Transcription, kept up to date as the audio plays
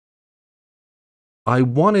I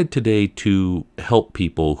wanted today to help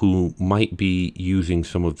people who might be using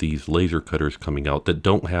some of these laser cutters coming out that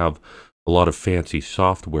don't have a lot of fancy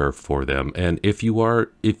software for them. And if you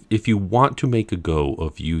are, if you want to make a go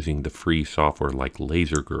of using the free software like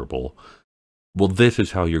LaserGRBL, well, this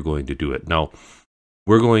is how you're going to do it. Now,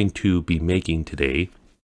 we're going to be making today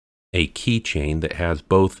a keychain that has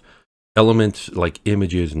both elements like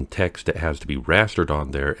images and text that has to be rastered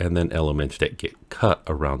on there, and then elements that get cut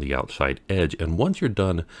around the outside edge. And once you're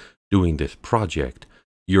done doing this project,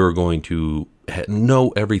 you're going to know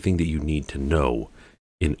everything that you need to know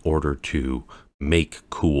in order to make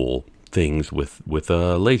cool things with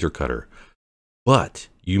a laser cutter. But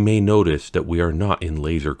you may notice that we are not in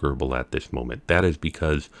LaserGRBL at this moment. That is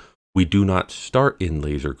because we do not start in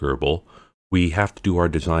LaserGRBL. We have to do our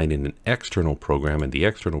design in an external program, and the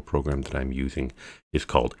external program that I'm using is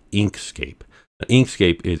called Inkscape. Now,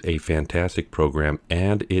 Inkscape is a fantastic program,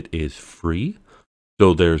 and it is free,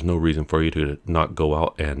 so there's no reason for you to not go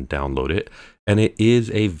out and download it. And it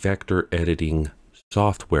is a vector editing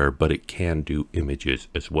software, but it can do images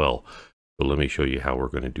as well. So let me show you how we're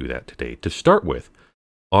going to do that today. To start with,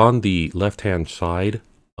 on the left-hand side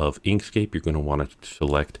of Inkscape, you're going to want to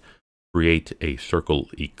select Create a Circle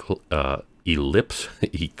Ellipse.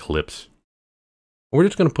 We're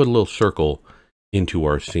just going to put a little circle into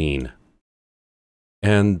our scene.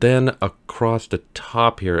 And then across the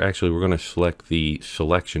top here, actually, we're going to select the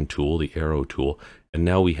selection tool, the arrow tool. And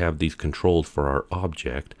now we have these controls for our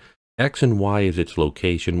object. X and Y is its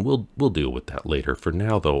location. We'll deal with that later. For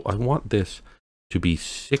now, though, I want this to be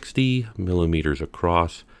 60 millimeters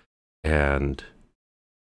across and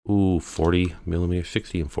 40 millimeters,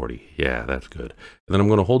 60 and 40. Yeah, that's good. And then I'm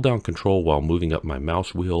going to hold down Control while moving up my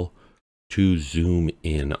mouse wheel to zoom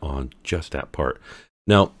in on just that part.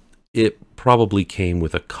 Now, it probably came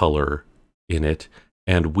with a color in it,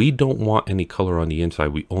 and we don't want any color on the inside.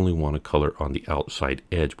 We only want a color on the outside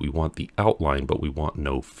edge. We want the outline, but we want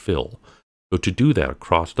no fill. So to do that,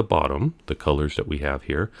 across the bottom, the colors that we have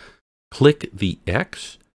here, click the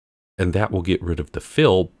X, and that will get rid of the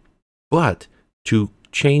fill. But to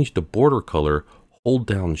change the border color, hold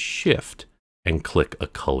down Shift and click a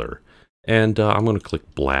color. And I'm going to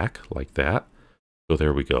click black like that. So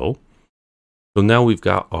there we go. So now we've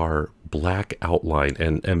got our black outline,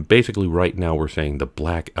 and basically right now we're saying the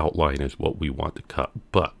black outline is what we want to cut,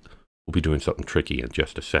 but we'll be doing something tricky in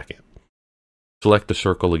just a second. Select the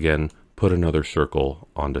circle again, put another circle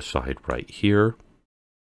on the side right here,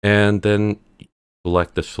 and then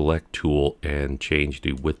select the select tool and change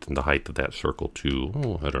the width and the height of that circle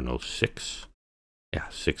to, I don't know, 6. Yeah,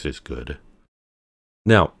 6 is good.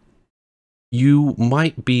 Now, you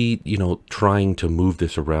might be, trying to move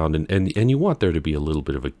this around, and you want there to be a little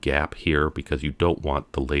bit of a gap here because you don't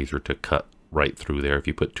want the laser to cut right through there. If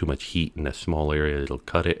you put too much heat in a small area, it'll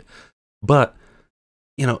cut it. But,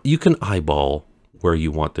 you can eyeball where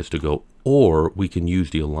you want this to go, or we can use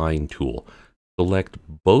the Align tool. Select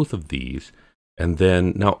both of these, and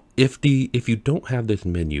then, now, if you don't have this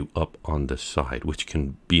menu up on the side, which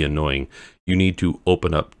can be annoying, you need to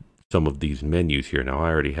open up some of these menus here. Now, I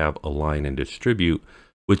already have Align and Distribute,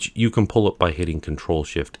 which you can pull up by hitting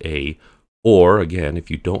Control-Shift-A, or again, if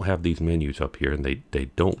you don't have these menus up here, and they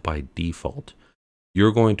don't by default,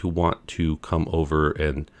 you're going to want to come over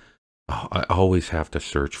and, I always have to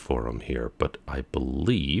search for them here, but I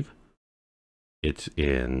believe it's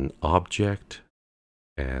in Object,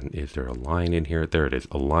 and is there a line in here? There it is,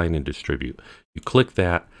 Align and Distribute. You click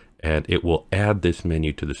that, and it will add this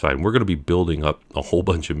menu to the side. And we're going to be building up a whole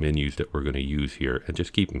bunch of menus that we're going to use here, and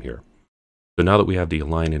just keep them here. So now that we have the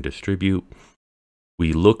Align and Distribute,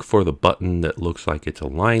 we look for the button that looks like it's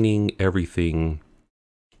aligning everything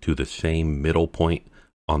to the same middle point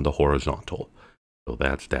on the horizontal. So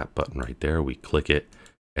that's that button right there. We click it,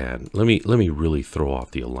 and let me really throw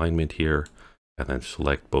off the alignment here, and then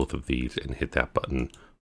select both of these and hit that button.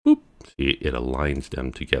 Boop. See, it aligns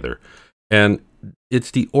them together. And it's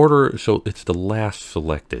the order, so it's the last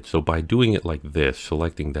selected. So by doing it like this,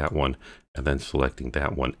 selecting that one and then selecting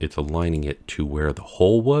that one, it's aligning it to where the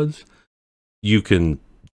hole was. You can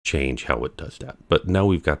change how it does that, but now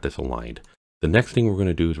we've got this aligned. The next thing we're going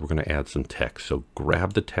to do is we're going to add some text. So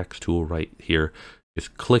grab the text tool right here,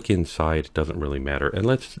 just click inside, it doesn't really matter. And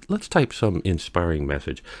let's type some inspiring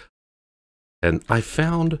message. And I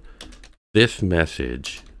found this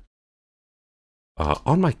message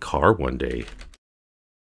on my car one day.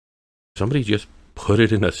 Somebody just put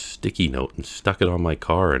it in a sticky note and stuck it on my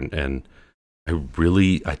car, and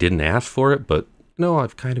I didn't ask for it, but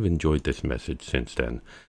I've kind of enjoyed this message since then.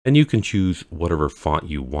 And you can choose whatever font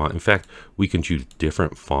you want. In fact, we can choose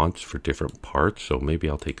different fonts for different parts. So maybe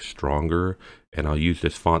I'll take stronger And I'll use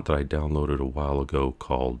this font that I downloaded a while ago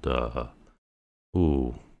called,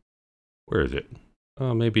 where is it?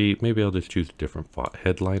 Maybe I'll just choose a different font,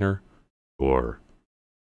 Headliner, or,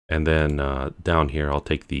 and then down here I'll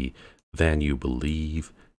take the Than You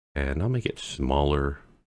Believe, and I'll make it smaller.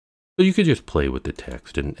 So you could just play with the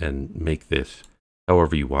text and make this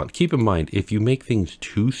however you want. Keep in mind, if you make things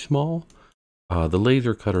too small, the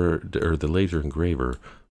laser cutter or the laser engraver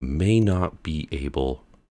may not be able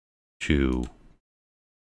to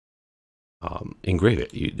engrave it.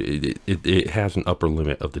 It has an upper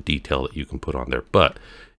limit of the detail that you can put on there, but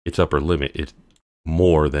its upper limit is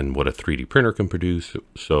more than what a 3D printer can produce,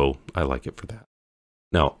 so I like it for that.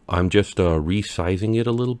 Now I'm just resizing it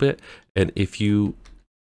a little bit, and if you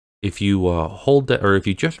hold that, or if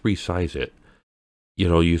you just resize it, you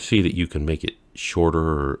know, you see that you can make it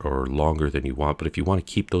shorter or longer than you want. But if you want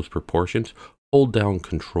to keep those proportions, hold down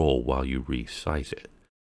Control while you resize it.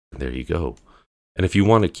 And there you go. And if you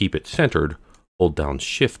want to keep it centered, hold down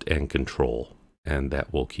Shift and Control, and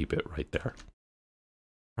that will keep it right there.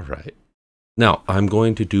 All right. Now I'm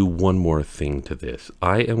going to do one more thing to this.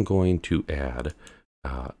 I am going to add,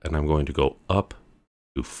 and I'm going to go up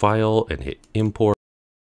to File and hit Import.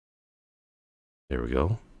 There we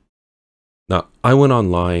go. Now, I went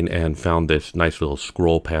online and found this nice little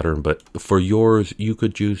scroll pattern, but for yours, you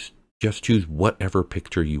could just choose whatever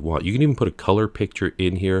picture you want. You can even put a color picture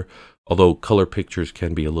in here, although color pictures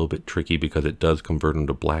can be a little bit tricky because it does convert them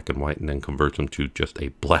to black and white and then converts them to just a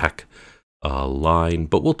black line,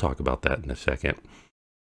 but we'll talk about that in a second.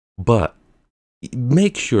 But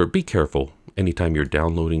make sure, be careful anytime you're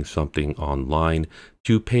downloading something online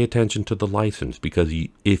to pay attention to the license, because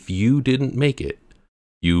if you didn't make it,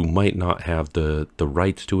 you might not have the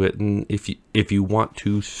rights to it. And if you want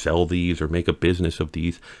to sell these or make a business of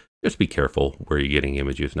these, just be careful where you're getting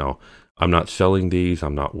images. Now, I'm not selling these.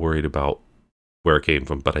 I'm not worried about where it came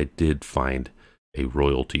from, but I did find a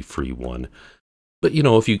royalty-free one. But, you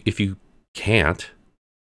know, if you can't,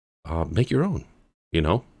 make your own, you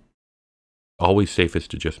know. Always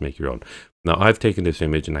safest to just make your own. Now, I've taken this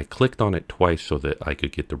image and I clicked on it twice so that I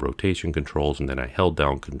could get the rotation controls, and then I held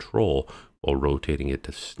down Control while rotating it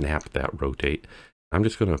to snap that rotate. I'm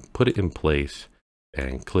just going to put it in place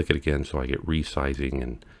and click it again so I get resizing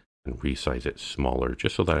and resize it smaller,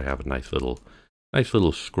 just so that I have a nice little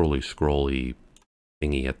scrolly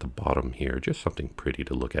thingy at the bottom here, just something pretty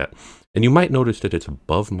to look at. And you might notice that it's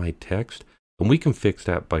above my text, and we can fix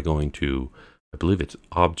that by going to, I believe it's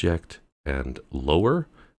Object and Lower,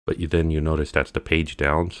 but then you notice that's the page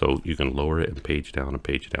down, so you can lower it and page down and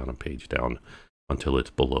page down and page down until it's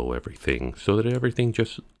below everything, so that everything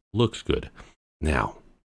just looks good. Now,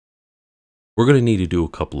 we're going to need to do a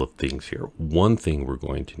couple of things here. One thing we're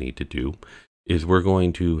going to need to do is we're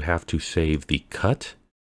going to have to save the cut,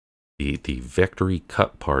 the vectory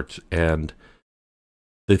cut parts, and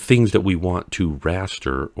the things that we want to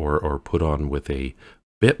raster or put on with a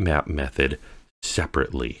bitmap method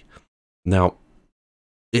separately. Now,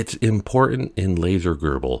 it's important in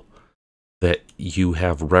LaserGRBL that you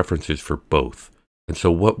have references for both. And so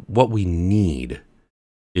what we need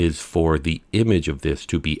is for the image of this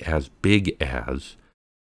to be as big as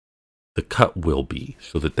the cut will be,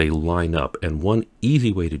 so that they line up. And one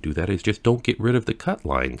easy way to do that is just don't get rid of the cut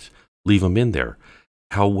lines. Leave them in there.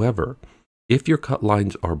 However, if your cut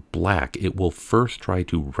lines are black, it will first try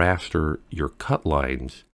to raster your cut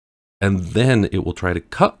lines, and then it will try to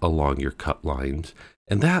cut along your cut lines,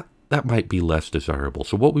 and that might be less desirable.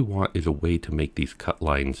 So what we want is a way to make these cut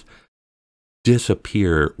lines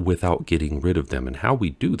disappear without getting rid of them. And how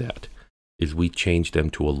we do that is we change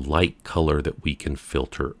them to a light color that we can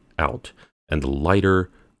filter out. And the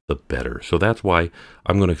lighter, the better. So that's why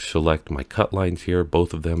I'm going to select my cut lines here,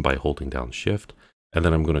 both of them, by holding down Shift. And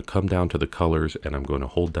then I'm going to come down to the colors and I'm going to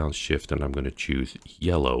hold down Shift, and I'm going to choose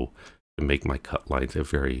yellow to make my cut lines a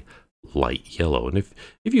very light yellow. And if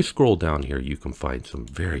you scroll down here, you can find some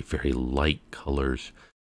very, very light colors.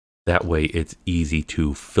 That way it's easy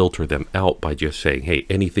to filter them out by just saying, hey,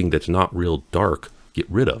 anything that's not real dark, get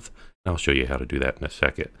rid of. And I'll show you how to do that in a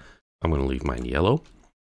second. I'm going to leave mine yellow.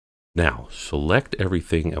 Now, select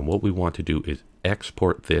everything, and what we want to do is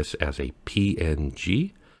export this as a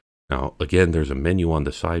PNG. Now, again, there's a menu on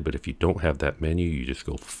the side, but if you don't have that menu, you just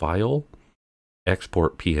go File,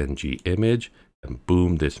 Export PNG Image, and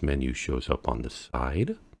boom, this menu shows up on the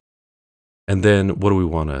side. And then what do we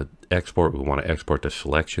want to export? We want to export the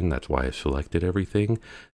selection. That's why I selected everything.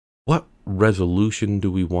 What resolution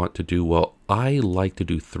do we want to do? Well, I like to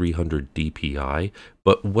do 300 dpi,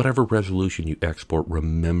 but whatever resolution you export,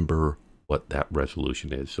 remember what that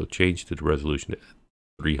resolution is. So change the resolution to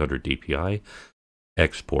 300 dpi,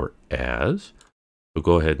 export as, So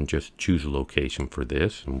go ahead and just choose a location for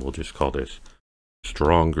this, and we'll just call this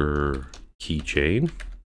stronger keychain.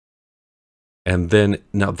 And then,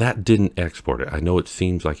 now that didn't export it. I know it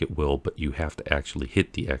seems like it will, but you have to actually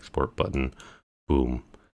hit the export button. Boom.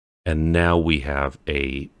 And now we have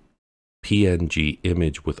a PNG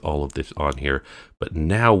image with all of this on here. But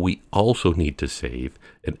now we also need to save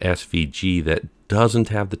an SVG that doesn't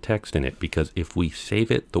have the text in it, because if we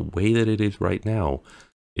save it the way that it is right now,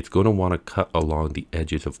 it's going to want to cut along the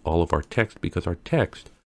edges of all of our text, because our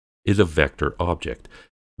text is a vector object.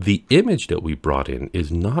 The image that we brought in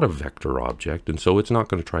is not a vector object, and so it's not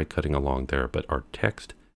going to try cutting along there, but our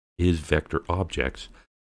text is vector objects.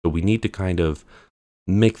 So we need to kind of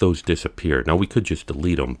make those disappear. Now we could just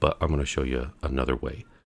delete them, but I'm going to show you another way.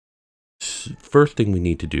 First thing we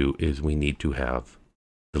need to do is we need to have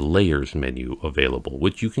the layers menu available,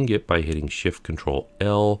 which you can get by hitting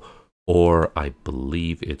Shift-Control-L, or I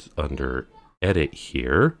believe it's under Edit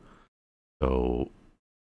here. So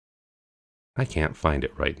I can't find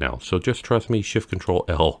it right now. So just trust me,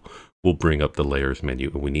 Shift-Control-L will bring up the layers menu,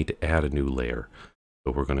 and we need to add a new layer.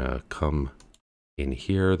 So we're going to come in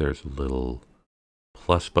here. There's a little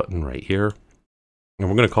plus button right here. And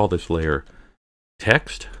we're going to call this layer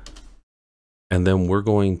text. And then we're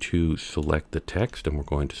going to select the text, and we're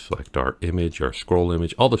going to select our image, our scroll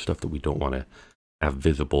image, all the stuff that we don't want to have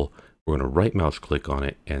visible. We're going to right mouse click on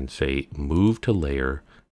it and say move to layer.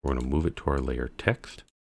 We're going to move it to our layer text.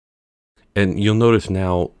 And you'll notice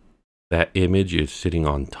now that image is sitting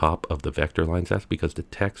on top of the vector lines. That's because the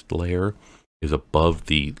text layer is above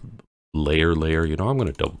the layer. You know, I'm going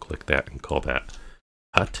to double click that and call that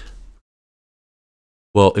cut.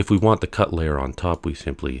 Well, if we want the cut layer on top, we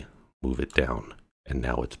simply move it down, and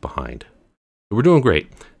now it's behind. So we're doing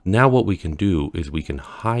great. Now what we can do is we can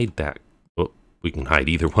hide that. Well, we can hide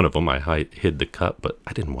either one of them. I hid the cut, but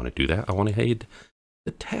I didn't want to do that. I want to hide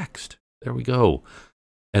the text. There we go.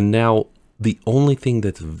 And now the only thing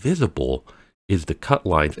that's visible is the cut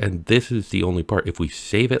lines, and this is the only part. If we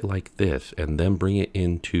save it like this and then bring it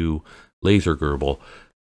into LaserGRBL,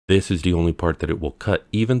 this is the only part that it will cut.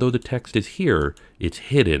 Even though the text is here, it's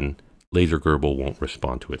hidden. LaserGRBL won't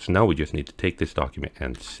respond to it. So now we just need to take this document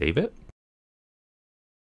and save it.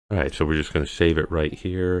 All right, so we're just going to save it right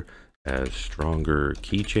here as stronger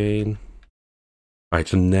keychain. All right,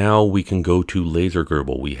 so now we can go to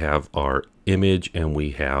LaserGRBL. We have our image and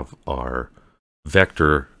we have our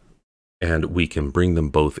vector, and we can bring them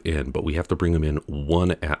both in, but we have to bring them in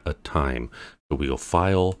one at a time. So we go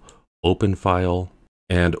File, Open File,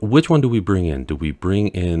 and which one do we bring in? Do we bring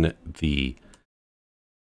in the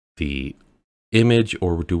image,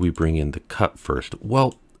 or do we bring in the cut first?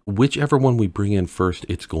 Well, whichever one we bring in first,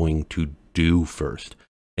 it's going to do first.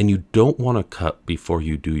 And you don't want to cut before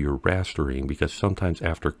you do your rastering, because sometimes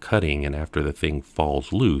after cutting and after the thing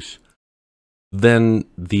falls loose, then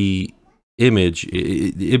the image,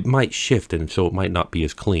 it might shift, and so it might not be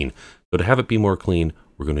as clean. So to have it be more clean,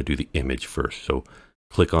 we're going to do the image first. So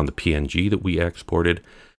click on the PNG that we exported,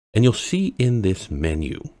 and you'll see in this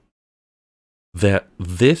menu that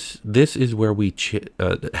this is where we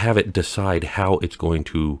have it decide how it's going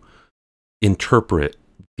to interpret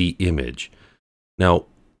the image. Now,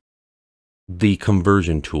 the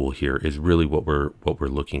conversion tool here is really what we're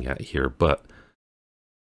looking at here, but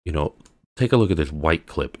you know, take a look at this white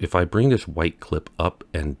clip. If I bring this white clip up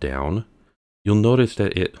and down, you'll notice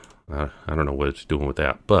that it, I don't know what it's doing with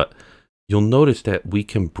that, but you'll notice that we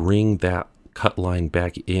can bring that cut line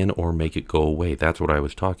back in or make it go away. That's what I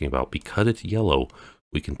was talking about. Because it's yellow,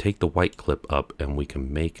 we can take the white clip up and we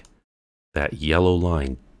can make that yellow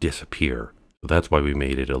line disappear. So that's why we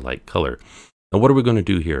made it a light color. Now, what are we going to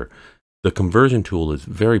do here? The conversion tool is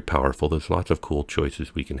very powerful. There's lots of cool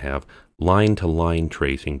choices we can have. Line to line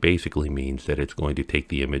tracing basically means that it's going to take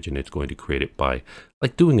the image and it's going to create it by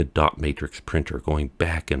like doing a dot matrix printer, going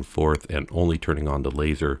back and forth and only turning on the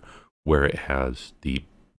laser where it has the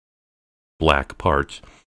black parts.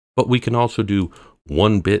 But we can also do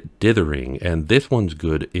 1-bit dithering, and this one's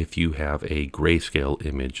good if you have a grayscale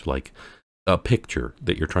image, like a picture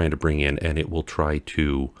that you're trying to bring in, and it will try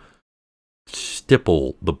to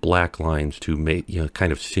stipple the black lines to make, you know,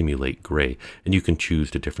 kind of simulate gray, and you can choose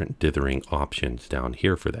the different dithering options down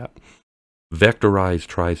here for that. Vectorize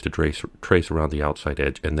tries to trace around the outside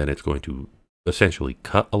edge, and then it's going to essentially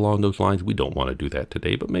cut along those lines. We don't want to do that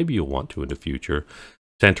today, but maybe you'll want to in the future.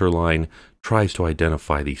 Center line tries to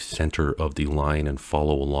identify the center of the line and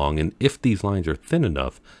follow along, and if these lines are thin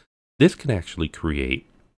enough, this can actually create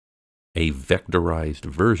a vectorized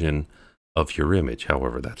version of your image.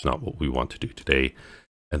 However, that's not what we want to do today.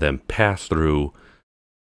 And then pass through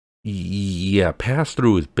Yeah,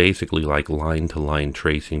 pass-through is basically like line-to-line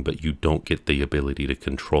tracing, but you don't get the ability to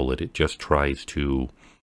control it. It just tries to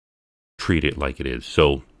treat it like it is.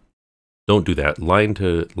 So don't do that.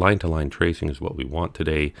 Line-to-line tracing is what we want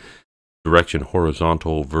today. Direction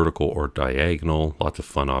horizontal, vertical, or diagonal. Lots of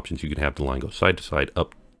fun options. You can have the line go side to side,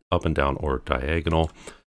 up and down, or diagonal.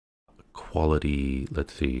 Quality,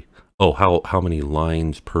 let's see. Oh, how many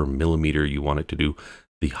lines per millimeter you want it to do.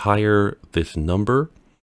 The higher this number,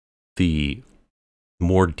 the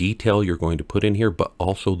more detail you're going to put in here, but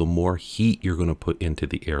also the more heat you're going to put into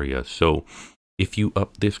the area. So if you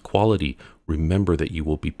up this quality, remember that you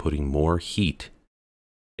will be putting more heat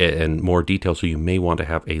and more detail, so you may want to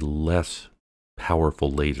have a less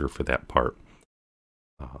powerful laser for that part.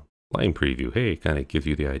 Line preview, hey, kind of gives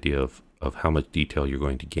you the idea of how much detail you're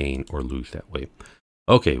going to gain or lose that way.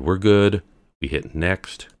 Okay, we're good. We hit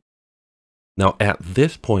next. Now at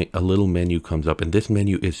this point, a little menu comes up, and this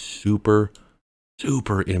menu is super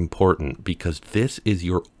important because this is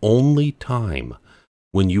your only time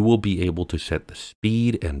when you will be able to set the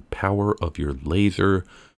speed and power of your laser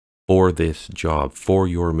for this job, for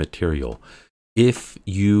your material. If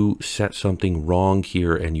you set something wrong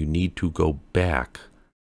here and you need to go back,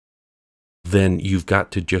 then you've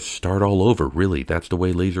got to just start all over. Really, that's the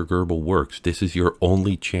way LaserGRBL works. This is your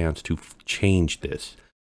only chance to change this.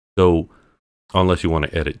 So, unless you want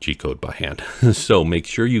to edit G-code by hand. So make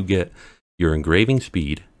sure you get your engraving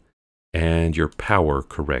speed and your power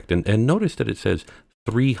correct. And notice that it says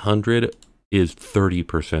 300 is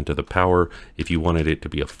 30% of the power. If you wanted it to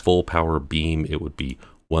be a full power beam, it would be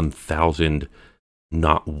 1000,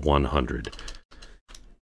 not 100.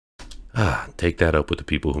 Take that up with the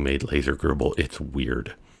people who made LaserGRBL. It's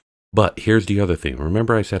weird. But here's the other thing.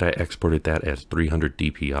 Remember I said I exported that as 300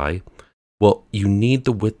 dpi? Well, you need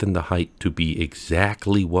the width and the height to be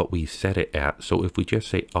exactly what we set it at. So if we just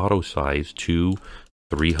say auto size to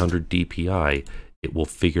 300 dpi, it will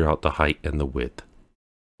figure out the height and the width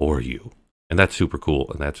for you. And that's super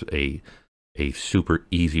cool. And that's a super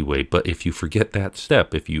easy way. But if you forget that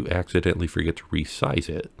step, if you accidentally forget to resize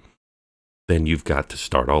it, then you've got to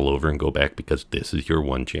start all over and go back, because this is your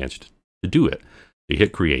one chance to do it. You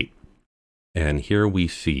hit create. And here we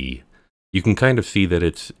see, you can kind of see that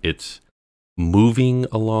it's moving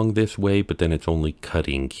along this way, but then it's only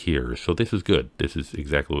cutting here. So this is good. This is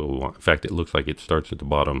exactly what we want. In fact, it looks like it starts at the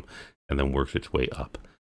bottom and then works its way up.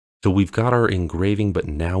 So we've got our engraving, but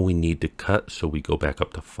now we need to cut. So we go back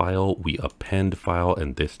up to file, we append file,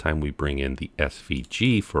 and this time we bring in the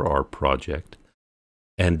SVG for our project.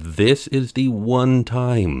 And this is the one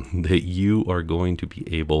time that you are going to be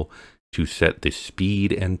able to set the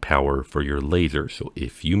speed and power for your laser. So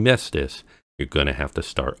if you miss this, you're going to have to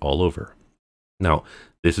start all over. Now,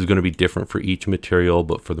 this is going to be different for each material,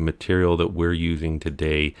 but for the material that we're using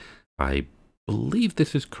today, I believe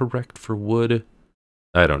this is correct for wood.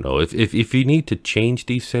 I don't know. If you need to change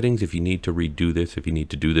these settings, if you need to redo this, if you need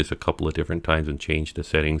to do this a couple of different times and change the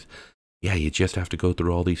settings, yeah, you just have to go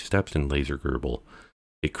through all these steps in LaserGRBL.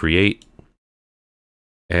 Hit create.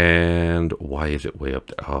 And why is it way up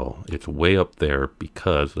there? Oh, it's way up there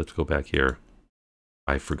because, let's go back here.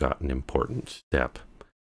 I forgot an important step.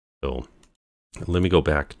 So let me go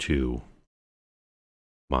back to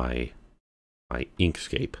my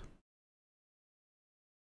Inkscape.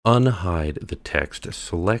 Unhide the text,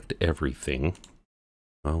 select everything.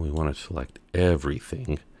 Well, we want to select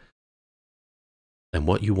everything. And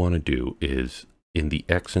what you want to do is, in the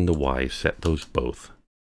X and the Y, set those both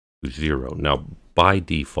to 0. Now, by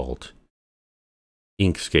default,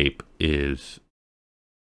 Inkscape is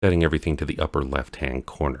setting everything to the upper left-hand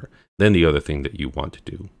corner. Then the other thing that you want to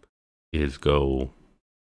do is go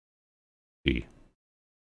see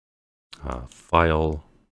file,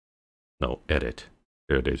 no, edit.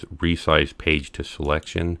 There it is, resize page to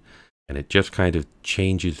selection, and it just kind of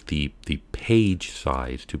changes the page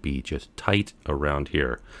size to be just tight around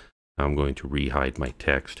here. Now I'm going to rehide my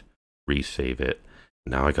text, resave it.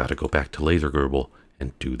 Now I got to go back to LaserGRBL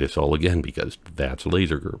and do this all again because that's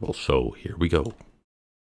LaserGRBL. So here we go.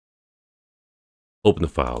 Open the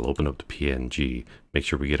file, open up the PNG, make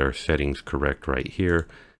sure we get our settings correct right here.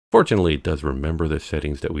 Fortunately, it does remember the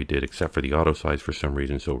settings that we did, except for the auto size for some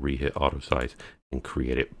reason. So rehit auto size and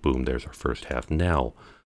create it. Boom, there's our first half. Now,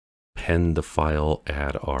 pen the file,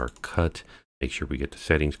 add our cut, make sure we get the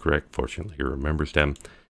settings correct. Fortunately, it remembers them.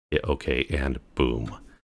 Hit OK, and boom.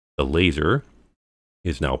 The laser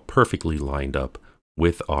is now perfectly lined up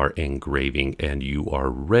with our engraving, and you are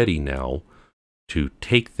ready now to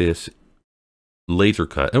take this laser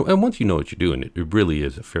cut. And once you know what you're doing, it really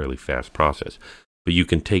is a fairly fast process. But you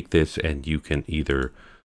can take this and you can either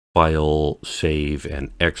file, save,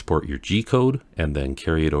 and export your G-code, and then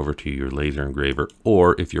carry it over to your laser engraver.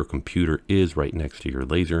 Or if your computer is right next to your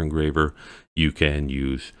laser engraver, you can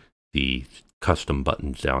use the custom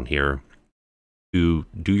buttons down here to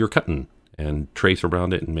do your cutting and trace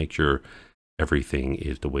around it and make sure everything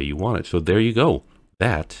is the way you want it. So there you go.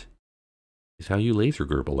 That is how you laser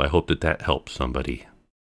GRBL. I hope that helps somebody.